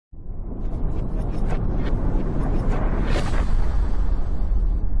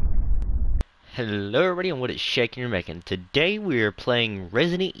Hello everybody and what is shaking you're making. Today we are playing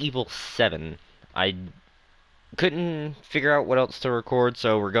Resident Evil 7. I couldn't figure out what else to record,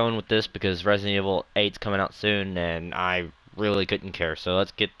 so we're going with this because Resident Evil 8's coming out soon and I really couldn't care. So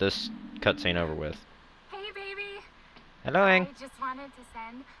let's get this cutscene over with. Hey baby! Hello, Ang. I just wanted to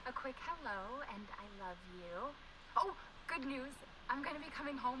send a quick hello and I love you. Oh, good news. I'm gonna be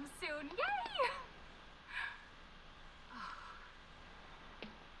coming home soon. Yay!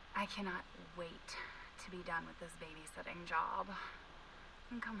 I cannot wait to be done with this babysitting job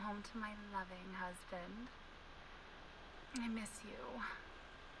and come home to my loving husband. I miss you.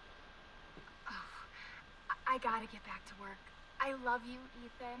 Oh, I gotta get back to work. I love you,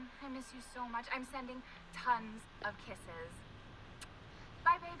 Ethan. I miss you so much. I'm sending tons of kisses.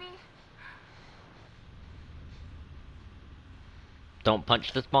 Bye, baby. Don't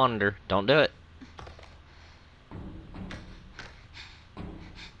punch this monitor. Don't do it.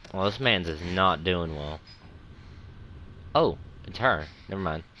 Well, this man's is not doing well. Oh, it's her. Never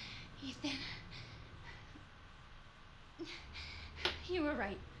mind. Ethan, you were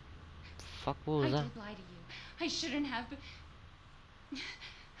right. Fuck, what was I that? did lie to you. I shouldn't have, but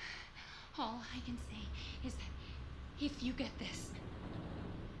all I can say is that if you get this,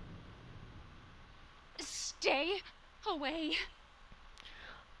 stay away.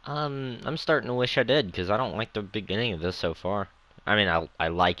 I'm starting to wish I did, because I don't like the beginning of this so far. I mean, I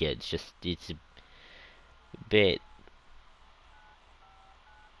like it, it's a bit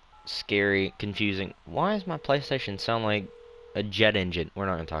scary, confusing. Why does my PlayStation sound like a jet engine? We're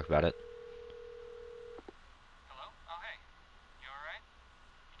not gonna talk about it. Hello? Oh, hey. You alright?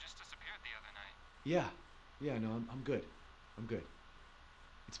 You just disappeared the other night. Yeah, no, I'm good. I'm good.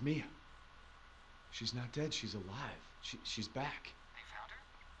 It's Mia. She's not dead, she's alive. She's back. They found her?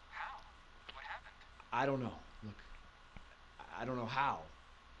 How? What happened? I don't know. Look, I don't know how,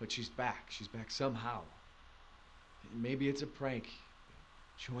 but she's back. She's back somehow. Maybe it's a prank.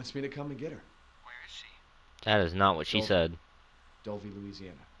 She wants me to come and get her. Where is she? That is not what she said. Dulvey,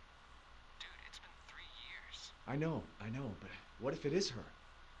 Louisiana. Dude, it's been 3 years. I know, but what if it is her?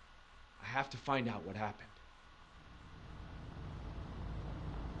 I have to find out what happened.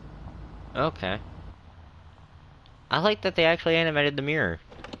 Okay. I like that they actually animated the mirror.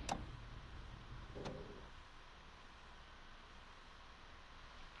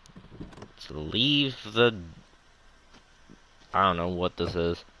 So leave the... I don't know what this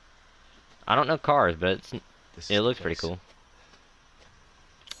is. I don't know cars, but it looks pretty cool.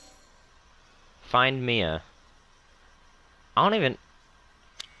 Find Mia. I don't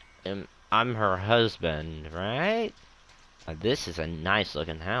even... I'm her husband, right? This is a nice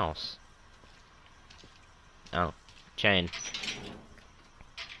looking house. Oh, chain.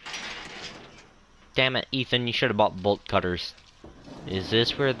 Damn it, Ethan, you should have bought bolt cutters. Is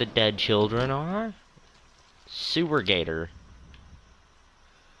this where the dead children are? Sewer Gator.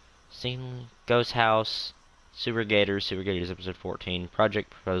 Scene, Ghost House. Sewer Gators episode 14. Project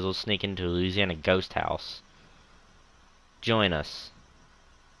proposal, sneak into Louisiana ghost house. Join us.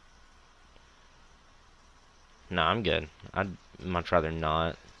 No, I'm good. I'd much rather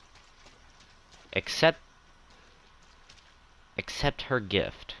not. Accept her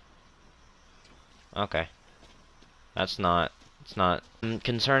gift. Okay. It's not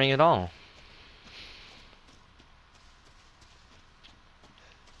concerning at all.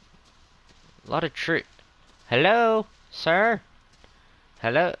 A lot of Hello, sir?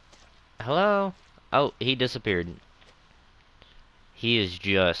 Hello? Hello? Oh, he disappeared. He is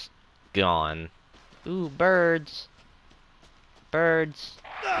just gone. Ooh, birds. Birds.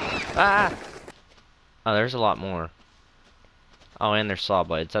 Ah! Oh, there's a lot more. Oh, and there's saw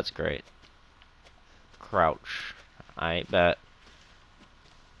blades. That's great. Crouch. I bet.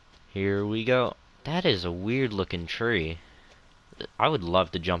 Here we go. That is a weird looking tree. I would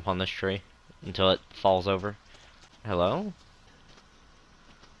love to jump on this tree until it falls over. Hello?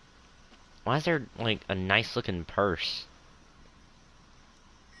 Why is there, like, a nice looking purse?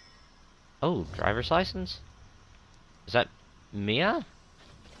 Oh, driver's license? Is that Mia?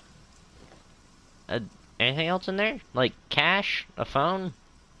 Anything else in there? Like cash? A phone?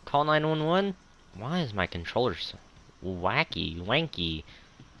 Call 911? Why is my controller so wacky, wanky?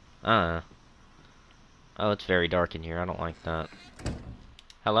 Oh, it's very dark in here. I don't like that.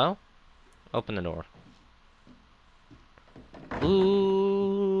 Hello? Open the door.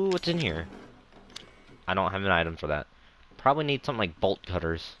 Ooh, what's in here? I don't have an item for that. Probably need something like bolt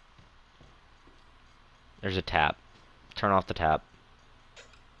cutters. There's a tap. Turn off the tap.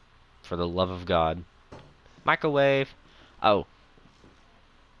 For the love of God. Microwave. Oh.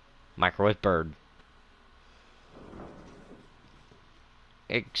 Microwave bird.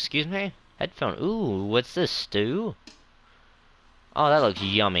 Excuse me? Headphone. Ooh, what's this, stew? Oh, that looks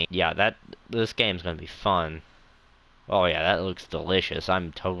yummy. Yeah, this game's gonna be fun. Oh yeah, that looks delicious.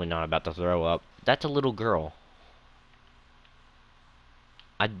 I'm totally not about to throw up. That's a little girl.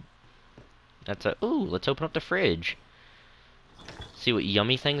 Ooh, let's open up the fridge. See what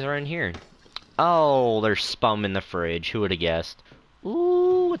yummy things are in here. Oh, there's spum in the fridge. Who would have guessed?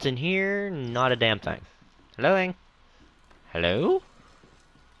 Ooh, what's in here? Not a damn thing. Hello? Hello?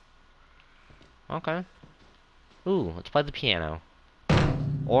 Okay. Ooh, let's play the piano.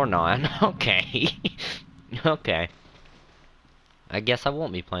 Or not. Okay. Okay. I guess I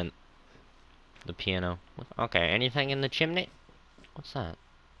won't be playing the piano. Okay, anything in the chimney? What's that?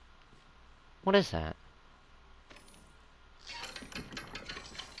 What is that?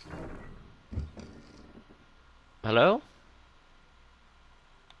 Hello?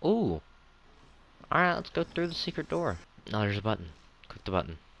 Ooh. Alright, let's go through the secret door. Oh, there's a button. Click the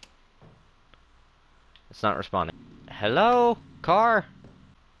button. It's not responding. Hello? Car?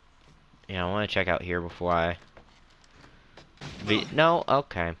 Yeah, I want to check out here before I... No?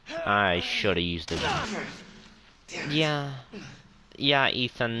 Okay. I should have used it. Yeah. Yeah,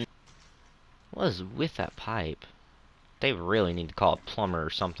 Ethan. What is with that pipe? They really need to call a plumber or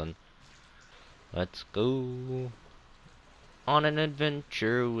something. Let's go on an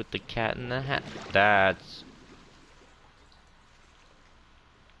adventure with the cat in the hat. That's...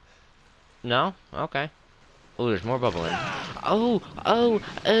 No? Okay. Oh, there's more bubbling. Oh, oh,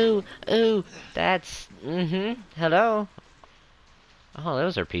 oh, oh. That's... Hello? Oh,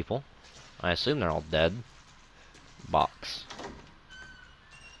 those are people. I assume they're all dead. Box.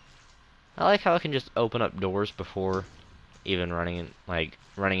 I like how I can just open up doors before even running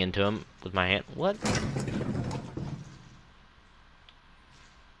into them with my hand. What?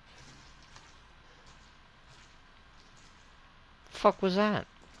 Fuck was that?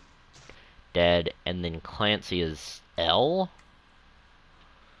 Dead, and then Clancy is L?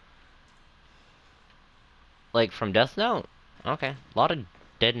 Like from Death Note? Okay. A lot of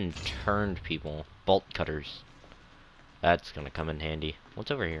dead and turned people. Bolt cutters. That's gonna come in handy. What's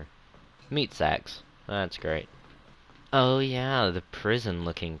over here? Meat sacks. That's great. Oh yeah, the prison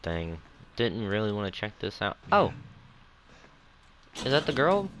looking thing. Didn't really want to check this out. Oh! Is that the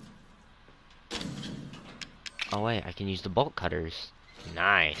girl? Oh wait, I can use the bolt cutters.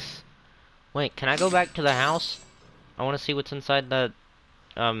 Nice. Wait, can I go back to the house? I want to see what's inside the,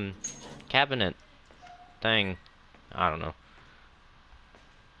 cabinet thing. I don't know.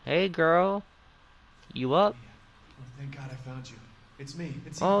 Hey girl. You up? Oh, thank God I found you. It's me.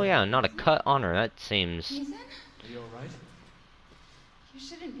 It's Oh Ethan. yeah, not a cut on her. That seems... Ethan? Are you alright? You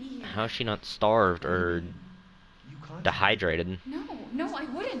shouldn't be here. How's she not starved or You contacted dehydrated? No, I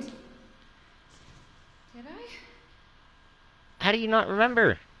wouldn't. Did I? How do you not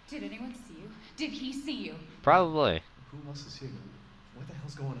remember? Did anyone see you? Did he see you? Probably. Who else is here? What the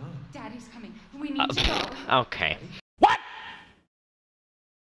hell's going on? Daddy's coming. We need to go. Okay.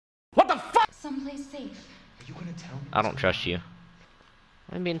 Someplace safe. Are you gonna tell me? I don't trust you.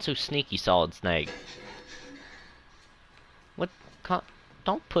 I'm being so sneaky, Solid Snake. What?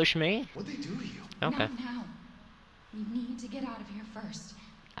 Don't push me. What'd they do to you? Okay. Not now. We need to get out of here first.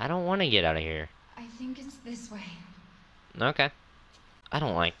 I don't want to get out of here. I think it's this way. Okay. I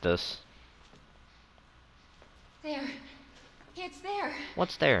don't like this. There. It's there.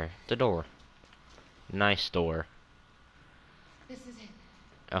 What's there? The door. Nice door. This is it.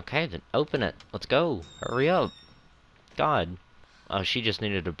 Okay, then open it. Let's go. Hurry up. God. Oh, she just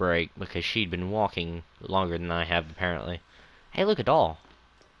needed a break because she'd been walking longer than I have, apparently. Hey, look, a doll.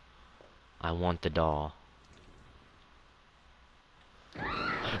 I want the doll.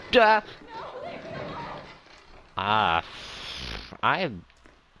 Duh! Ah. I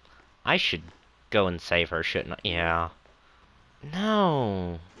should go and save her, shouldn't I? Yeah.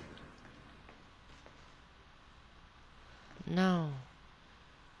 No. No.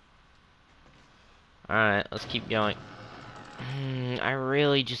 Alright, let's keep going. I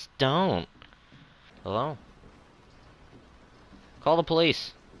really just don't. Hello? Call the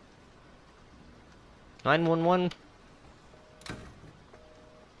police. 911.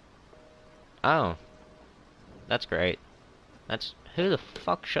 Oh. That's great. That's... Who the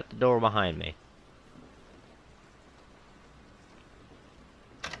fuck shut the door behind me?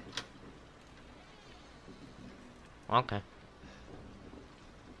 Okay.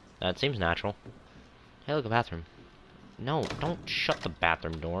 That seems natural. Hey, look, a bathroom. No, don't shut the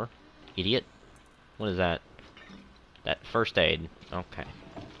bathroom door, idiot. What is that? That first aid. Okay.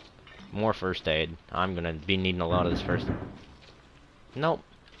 More first aid. I'm gonna be needing a lot of this first. Nope.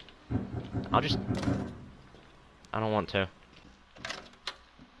 I don't want to.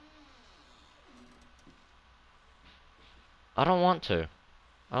 I don't want to.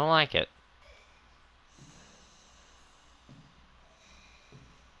 I don't like it.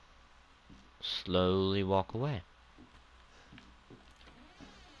 Slowly walk away.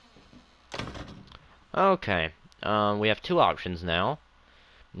 Okay. We have two options now.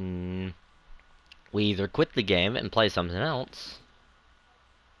 We either quit the game and play something else,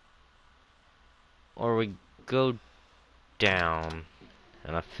 or we go down.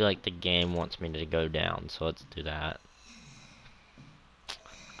 And I feel like the game wants me to go down, so let's do that.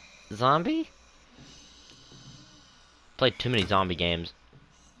 Zombie? Played too many zombie games.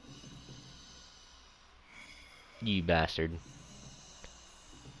 You bastard.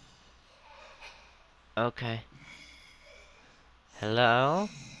 Okay. Hello?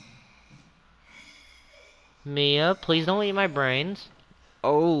 Mia, please don't eat my brains.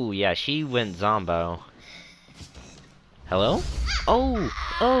 Oh, yeah, she went zombo. Hello?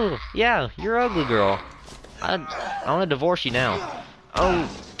 Oh, yeah, you're ugly, girl. I want to divorce you now.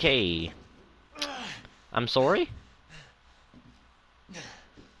 Okay. I'm sorry?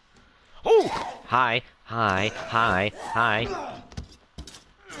 Oh! Hi.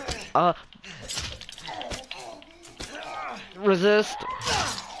 Resist.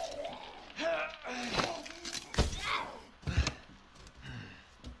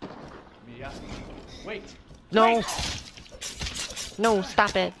 Mia, wait. No. Wait. No,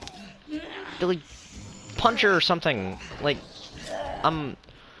 stop it. Billy, punch her or something. Like, I'm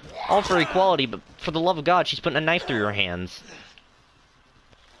all for equality, but for the love of God, she's putting a knife through your hands.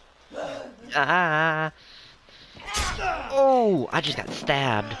 Ah. Oh, I just got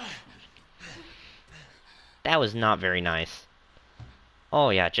stabbed. That was not very nice. Oh,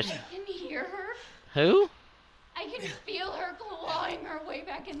 yeah, just... I can hear her. Who? I can feel her clawing her way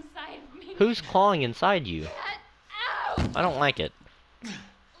back inside of me. Who's clawing inside you? Get out! I don't like it. Leave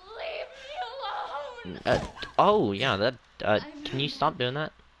me alone! Oh, yeah, that... can you stop doing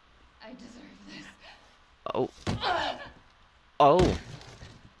that? I deserve this. Oh. Oh. The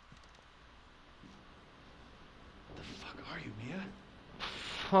fuck are you, Mia?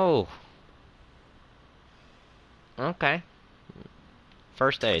 Oh. Okay.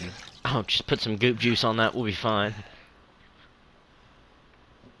 First aid. Oh, just put some goop juice on that, we'll be fine.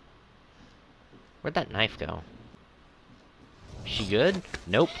 Where'd that knife go? She good?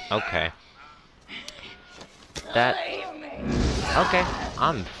 Nope. Okay. That... Okay,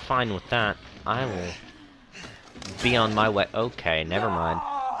 I'm fine with that. I will be on my way. Okay, never mind.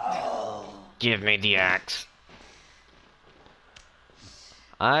 Give me the axe.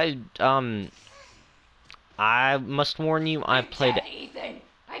 I must warn you, Ethan,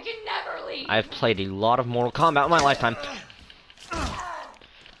 I can never leave. I've played a lot of Mortal Kombat in my lifetime.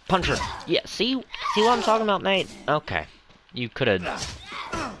 Punch her. Yeah, see what I'm talking about, mate? Okay. You could've...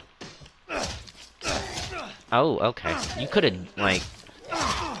 Oh, okay. You could've, like...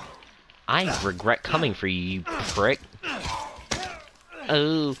 I regret coming for you, you prick.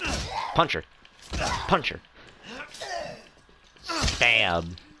 Oh. Punch her. Punch her. Stab.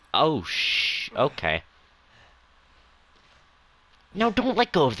 Oh, okay. No, don't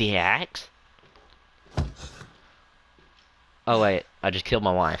let go of the axe. Oh, wait. I just killed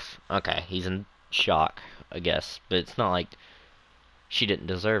my wife. Okay, he's in shock, I guess. But it's not like she didn't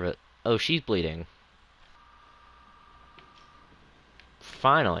deserve it. Oh, she's bleeding.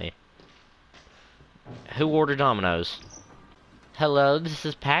 Finally. Who ordered Domino's? Hello, this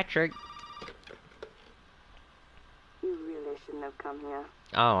is Patrick. You really shouldn't have come here.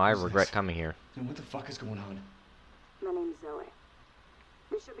 Oh, I Who's regret this? coming here. And what the fuck is going on? My name's Zoe.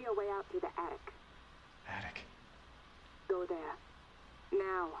 There should be a way out through the attic. Attic. Go there.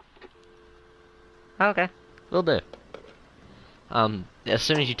 Now. Okay, will do. As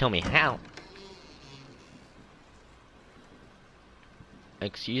soon as you tell me how.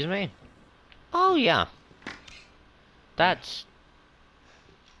 Excuse me? Oh, yeah. That's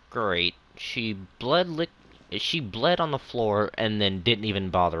great. She bled on the floor and then didn't even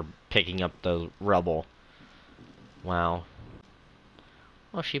bother picking up the rubble. Wow.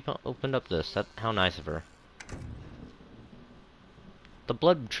 Well, she opened up this. How nice of her. The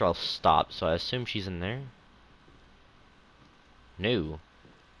blood trail stopped, so I assume she's in there. No.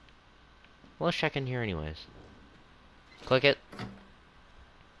 Well, let's check in here anyways. Click it.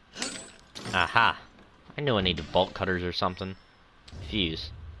 Aha. I knew I needed bolt cutters or something.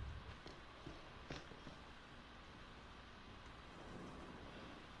 Fuse.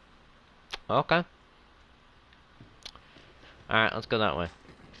 Okay. Alright, let's go that way.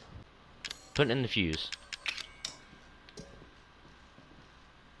 Put it in the fuse.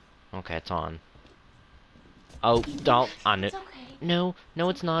 Okay, it's on. Oh, don't. I knew. It's okay. No, no,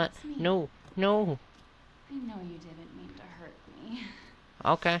 it's not. It's me. No, no. I know you didn't mean to hurt me.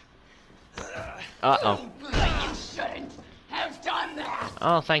 Okay. Uh-oh. You shouldn't have done that.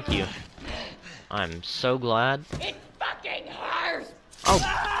 Oh, thank you. I'm so glad. It fucking hurts. Oh,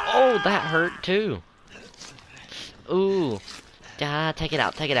 oh, that hurt too. Ooh. Ah, take it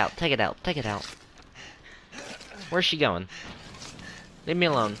out, take it out, take it out, take it out. Where's she going? Leave me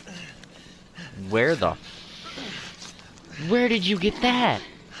alone. Where did you get that?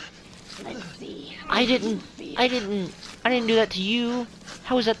 Let's see. I didn't do that to you.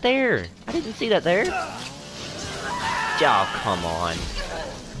 How was that there? I didn't see that there. Oh, come on.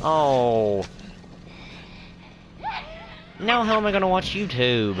 Oh. Now how am I gonna watch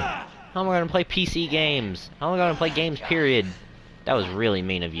YouTube? How am I gonna play PC games? How am I gonna play games, period? That was really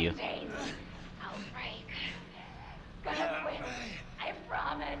mean of you. Outbreak. Gonna quit. I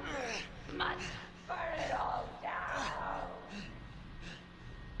promise. Must burn it all down.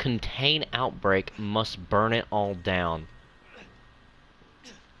 Contain outbreak, must burn it all down.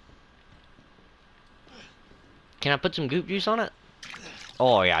 Can I put some goop juice on it?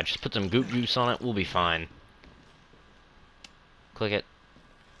 Oh yeah, just put some goop juice on it, we'll be fine. Click it.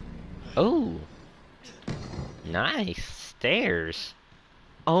 Oh. Nice. Stairs.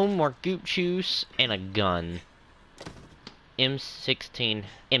 Oh, more goop juice and a gun. M19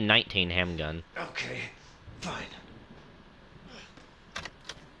 handgun. Okay, fine.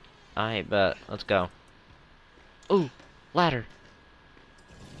 I bet. Let's go. Ooh, ladder.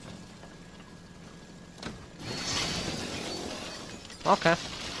 Okay.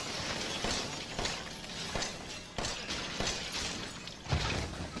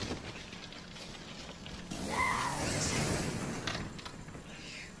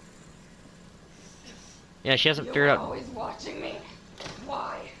 Yeah, she hasn't figured out. Always watching me.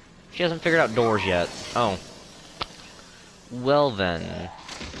 Why? She hasn't figured out doors yet. Oh. Well then.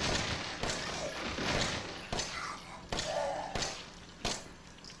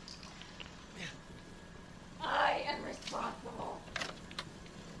 I am responsible.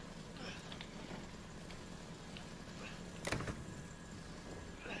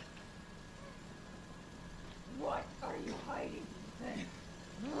 What are you hiding then?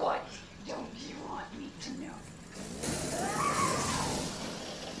 What don't you want me to know?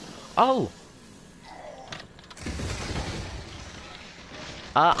 Oh.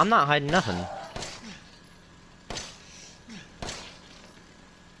 I'm not hiding nothing.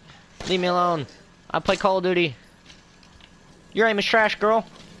 Leave me alone. I play Call of Duty. Your aim is trash, girl.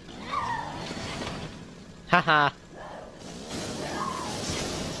 Haha.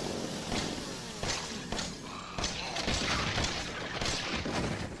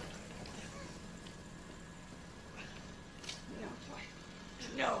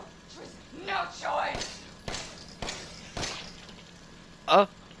 No choice. No choice. Oh.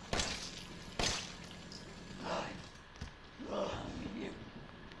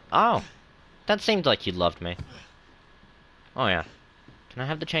 Oh. That seemed like you loved me. Oh yeah. Can I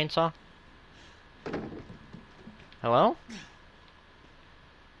have the chainsaw? Hello?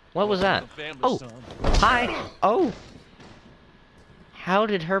 What was that? Oh. Hi. Oh. How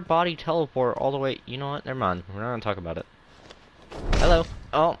did her body teleport all the way? You know what? Never mind. We're not gonna talk about it. Hello.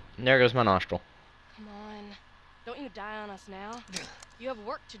 Oh, there goes my nostril. Come on. Don't you die on us now. You have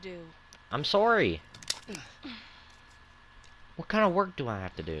work to do. I'm sorry. What kind of work do I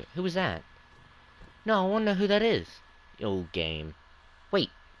have to do? Who was that? No, I wanna know who that is. Old game.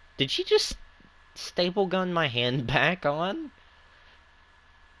 Wait, did she just staple gun my hand back on?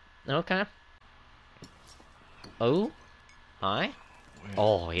 Okay. Oh? Hi?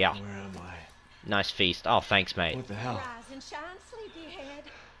 Oh, yeah. Where am I? Nice feast. Oh, thanks, mate. What the hell? Rise and shine, sleepyhead.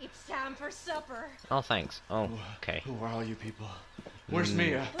 It's time for supper. Oh, thanks. Oh, okay. Who are all you people? Where's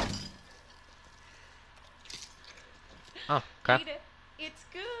Mia? Oh, okay. Eat it. It's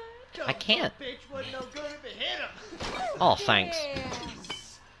good. I can't. Bitch wasn't no good if it hit him. Oh, thanks.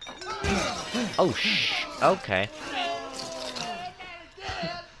 Yes. Oh, shh. Okay.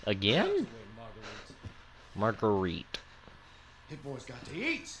 Again? Marguerite. Hit boy's got to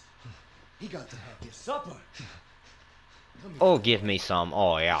eat. He got to have his supper. Oh, give me some.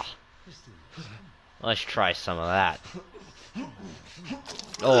 Oh, yeah. Let's try some of that.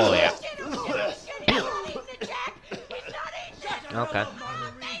 Oh, yeah. Okay.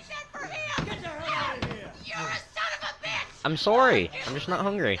 I'm sorry. I'm just not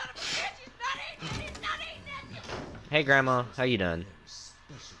hungry. Hey, Grandma. How you doing?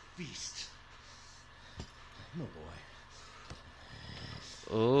 Special feast. Oh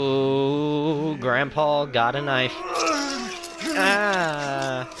boy. Ooh, Grandpa got a knife.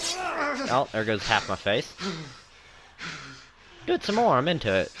 Ah. Oh, there goes half my face. Do it some more. I'm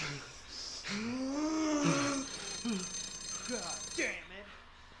into it. God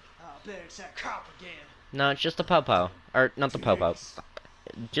bet it's that cop again. No, it's just the popo. Or, not the popo.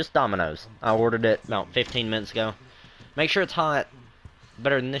 Just Domino's. I ordered it about 15 minutes ago. Make sure it's hot.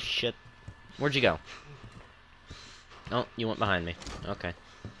 Better than this shit. Where'd you go? Oh, you went behind me. Okay.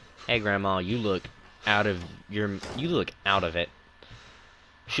 Hey, Grandma, you look out of your... You look out of it.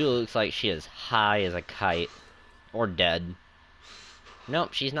 She looks like she is high as a kite. Or dead.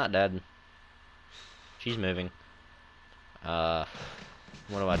 Nope, she's not dead. She's moving. What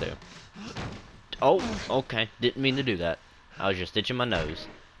do I do? Oh, okay. Didn't mean to do that. I was just itching my nose.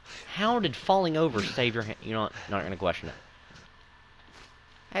 How did falling over save your hand? You know what? Not gonna question it.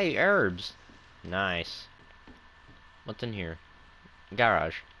 Hey, herbs. Nice. What's in here?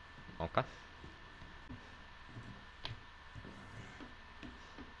 Garage. Okay.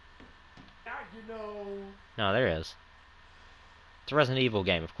 You know. No, there is. It's a Resident Evil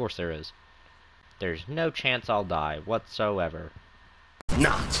game. Of course there is. There's no chance I'll die whatsoever.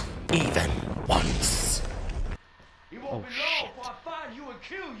 Not even once. It won't Oh, be long shit. before I find you and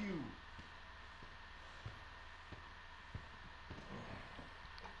kill you.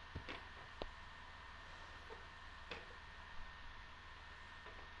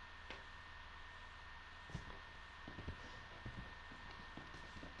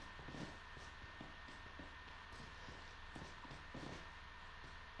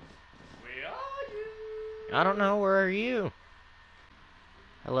 Where are you? I don't know. Where are you?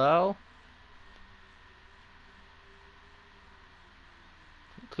 Hello?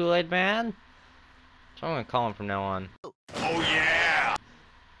 Kool-Aid Man? So I'm gonna call him from now on. Oh yeah!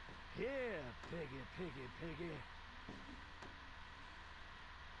 Yeah, piggy, piggy, piggy.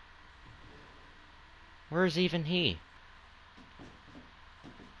 Where's even he?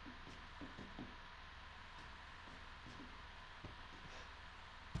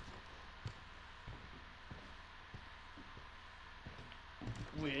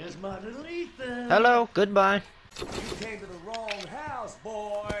 Where's my little Ethan? Hello, goodbye. You came to the wrong house,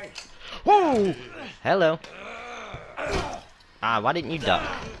 boy. Whoa! Hello. Ah, why didn't you duck?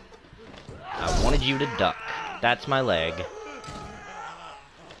 I wanted you to duck. That's my leg.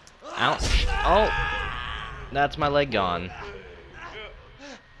 Ouch. Oh! That's my leg gone.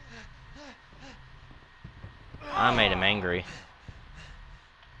 I made him angry.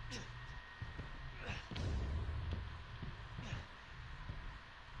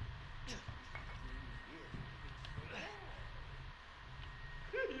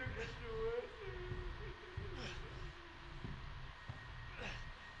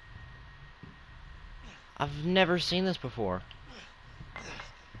 I've never seen this before.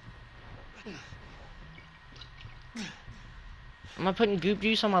 Am I putting goop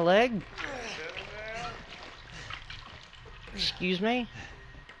juice on my leg? Excuse me?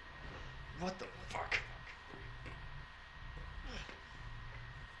 What the fuck?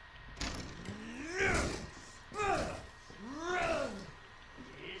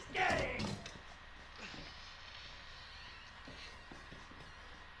 He's getting.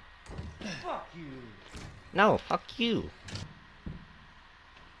 Fuck you. No, fuck you.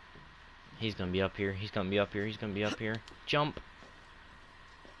 He's gonna be up here, he's gonna be up here, he's gonna be up here. Jump.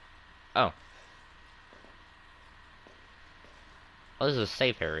 Oh. Oh, this is a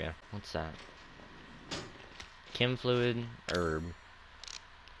safe area. What's that? Chem fluid, herb.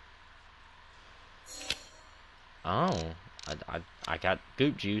 Oh. I got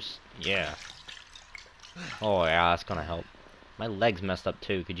goop juice. Yeah. Oh yeah, that's gonna help. My leg's messed up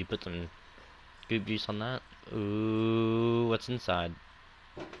too. Could you put some goop juice on that? Ooh, what's inside?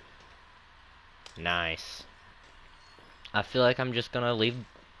 Nice. I feel like I'm just gonna leave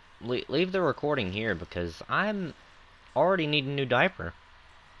the recording here because I'm already need a new diaper.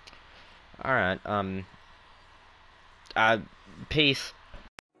 Alright, peace.